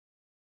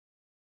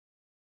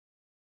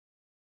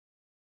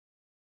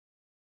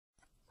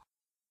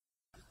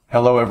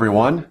Hello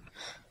everyone.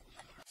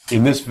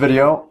 In this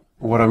video,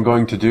 what I'm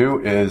going to do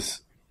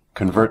is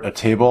convert a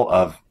table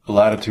of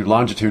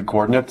latitude-longitude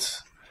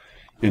coordinates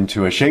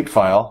into a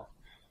shapefile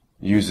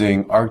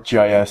using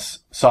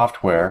ArcGIS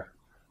software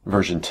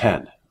version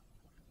 10.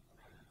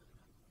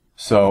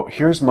 So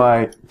here's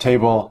my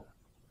table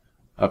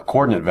of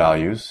coordinate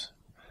values.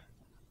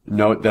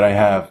 Note that I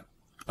have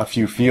a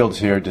few fields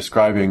here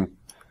describing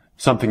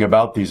something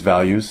about these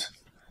values,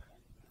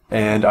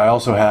 and I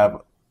also have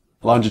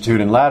longitude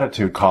and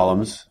latitude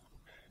columns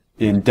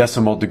in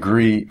decimal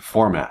degree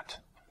format.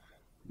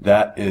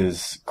 That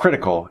is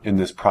critical in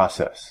this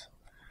process.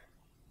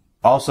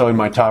 Also in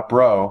my top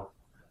row,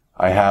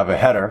 I have a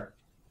header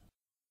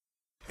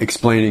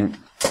explaining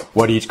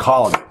what each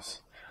column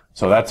is.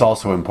 So that's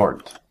also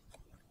important.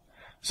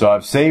 So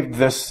I've saved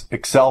this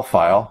Excel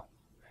file,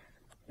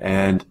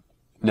 and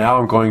now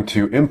I'm going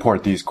to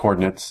import these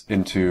coordinates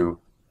into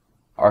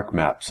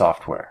ArcMap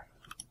software.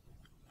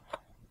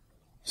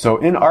 So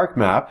in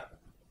ArcMap,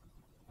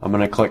 I'm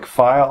going to click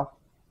File,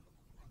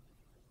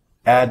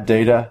 Add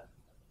Data,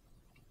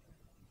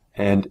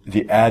 and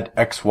the Add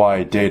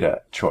XY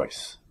Data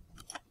choice.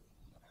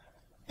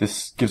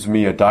 This gives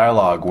me a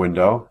dialog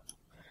window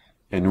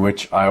in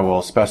which I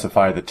will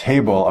specify the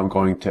table I'm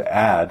going to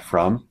add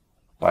from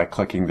by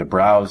clicking the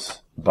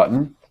Browse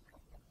button.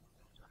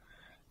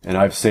 And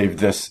I've saved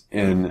this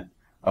in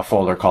a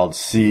folder called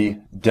C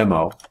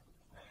Demo.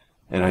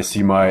 And I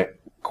see my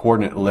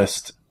coordinate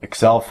list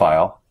Excel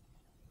file.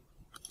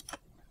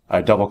 I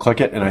double click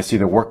it and I see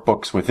the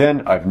workbooks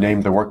within. I've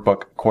named the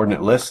workbook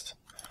coordinate list,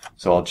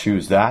 so I'll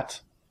choose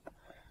that.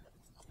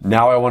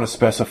 Now I want to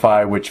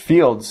specify which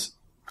fields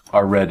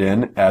are read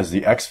in as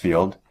the X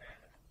field.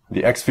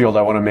 The X field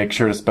I want to make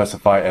sure to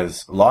specify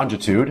as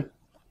longitude,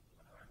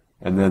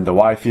 and then the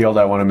Y field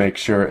I want to make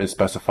sure is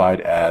specified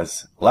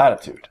as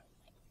latitude.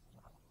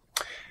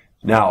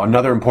 Now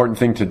another important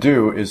thing to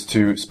do is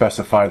to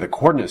specify the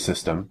coordinate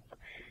system.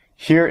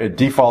 Here it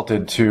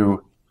defaulted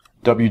to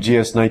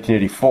WGS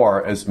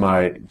 1984 as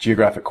my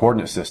geographic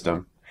coordinate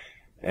system,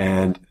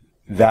 and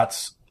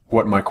that's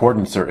what my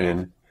coordinates are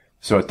in.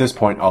 So at this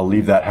point, I'll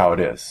leave that how it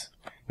is.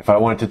 If I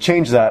wanted to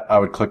change that, I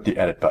would click the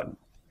Edit button.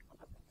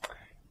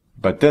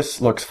 But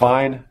this looks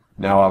fine.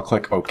 Now I'll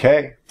click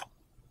OK.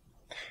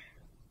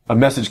 A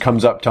message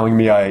comes up telling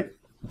me I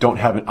don't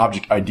have an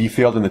object ID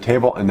field in the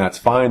table, and that's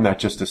fine.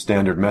 That's just a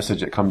standard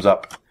message that comes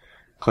up.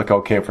 Click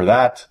OK for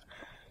that.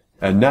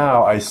 And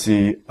now I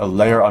see a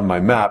layer on my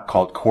map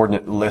called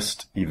Coordinate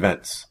List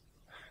Events.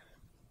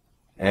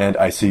 And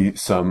I see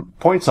some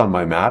points on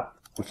my map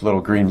with little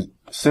green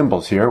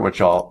symbols here,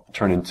 which I'll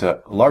turn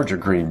into larger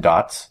green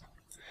dots.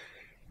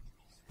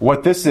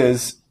 What this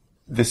is,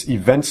 this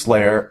events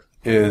layer,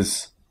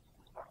 is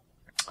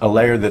a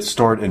layer that's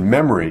stored in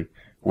memory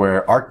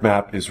where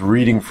ArcMap is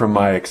reading from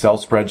my Excel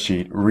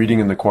spreadsheet,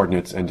 reading in the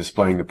coordinates, and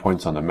displaying the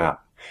points on the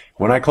map.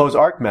 When I close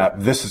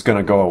ArcMap, this is going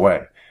to go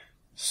away.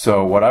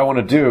 So what I want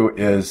to do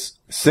is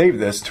save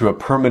this to a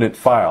permanent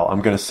file.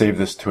 I'm going to save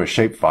this to a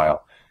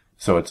shapefile.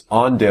 So it's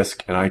on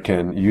disk, and I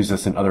can use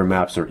this in other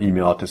maps or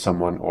email it to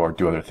someone or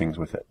do other things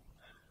with it.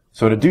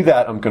 So to do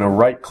that, I'm going to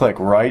right-click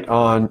right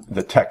on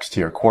the text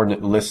here,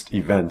 Coordinate List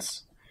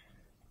Events,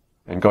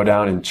 and go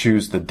down and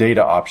choose the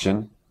Data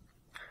option,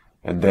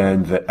 and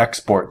then the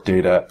Export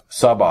Data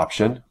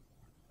sub-option,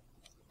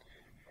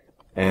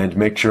 and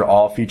make sure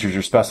all features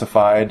are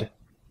specified.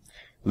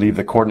 Leave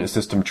the coordinate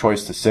system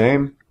choice the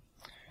same.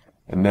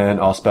 And then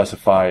I'll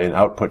specify an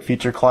output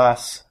feature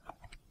class.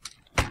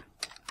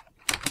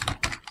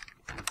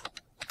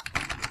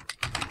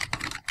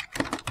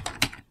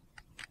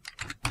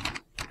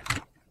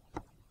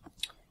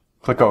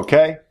 Click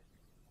OK.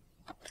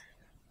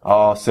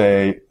 I'll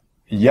say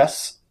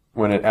yes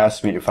when it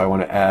asks me if I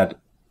want to add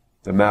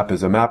the map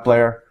as a map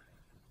layer.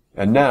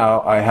 And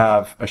now I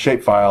have a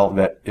shapefile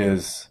that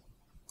is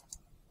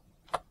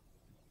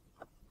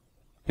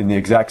in the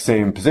exact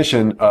same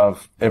position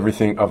of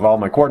everything, of all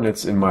my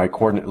coordinates in my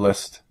coordinate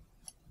list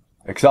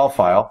Excel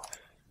file.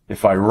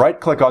 If I right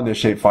click on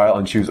this shapefile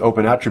and choose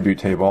Open Attribute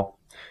Table,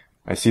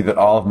 I see that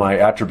all of my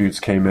attributes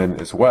came in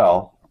as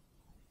well.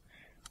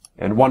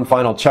 And one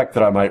final check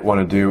that I might want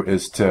to do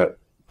is to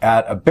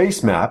add a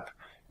base map,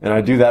 and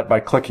I do that by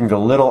clicking the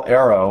little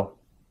arrow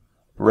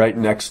right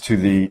next to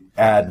the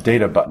Add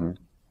Data button,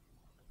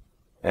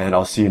 and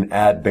I'll see an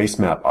Add Base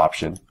Map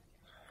option.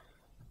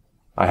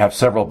 I have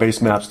several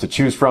base maps to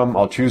choose from.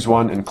 I'll choose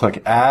one and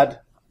click Add.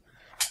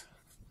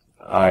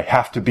 I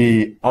have to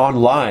be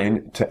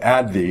online to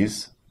add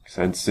these,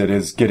 since it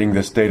is getting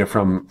this data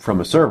from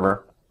a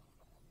server.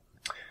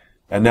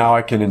 And now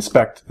I can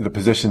inspect the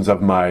positions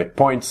of my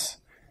points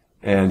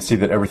and see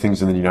that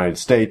everything's in the United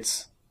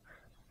States,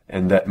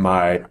 and that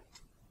my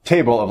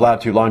table of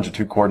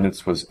latitude-longitude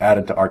coordinates was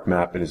added to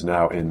ArcMap and is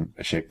now in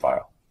a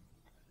shapefile.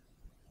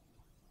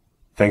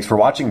 Thanks for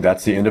watching.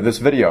 That's the end of this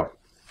video.